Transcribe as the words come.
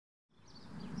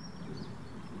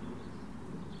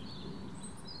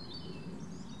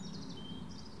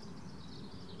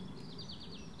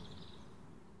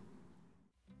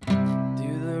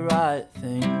right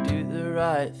thing, do the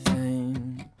right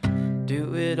thing.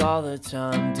 Do it all the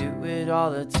time, do it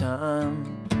all the time.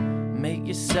 Make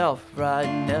yourself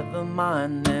right, never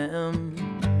mind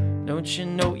them. Don't you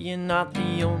know you're not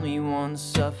the only one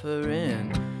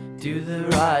suffering? Do the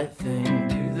right thing,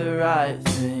 do the right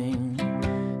thing.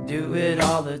 Do it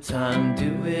all the time,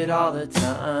 do it all the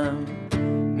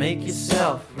time. Make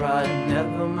yourself right,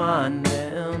 never mind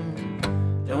them.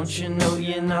 Don't you know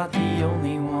you're not the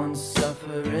only one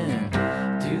suffering?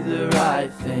 Do the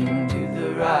right thing, do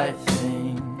the right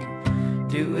thing.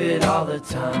 Do it all the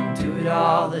time, do it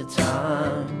all the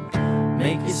time.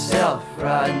 Make yourself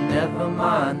right, never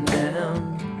mind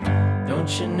them. Don't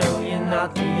you know you're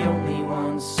not the only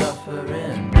one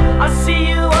suffering? I see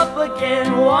you up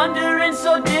again, wandering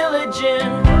so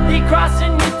diligent. They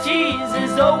crossing your T's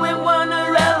as though it weren't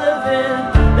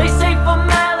irrelevant. They say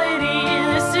formality,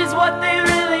 this is what they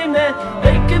really meant.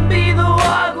 They could be the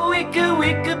walk, we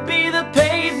could be the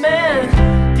pavement.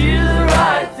 Do the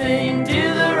right thing, do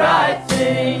the right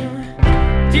thing.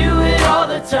 Do it all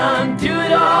the time, do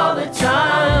it all the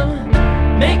time.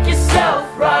 Make yourself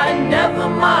right, never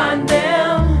mind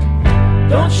them.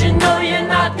 Don't you know you're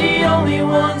not the only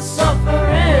one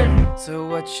suffering? So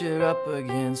what you're up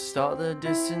against, all the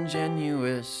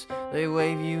disingenuous. They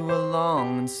wave you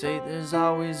along and say there's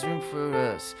always room for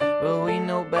us. But we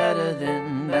know better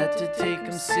than that, to take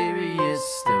them serious.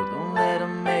 Still don't let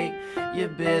them make you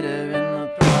bitter in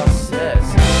the process.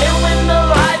 And when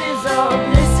the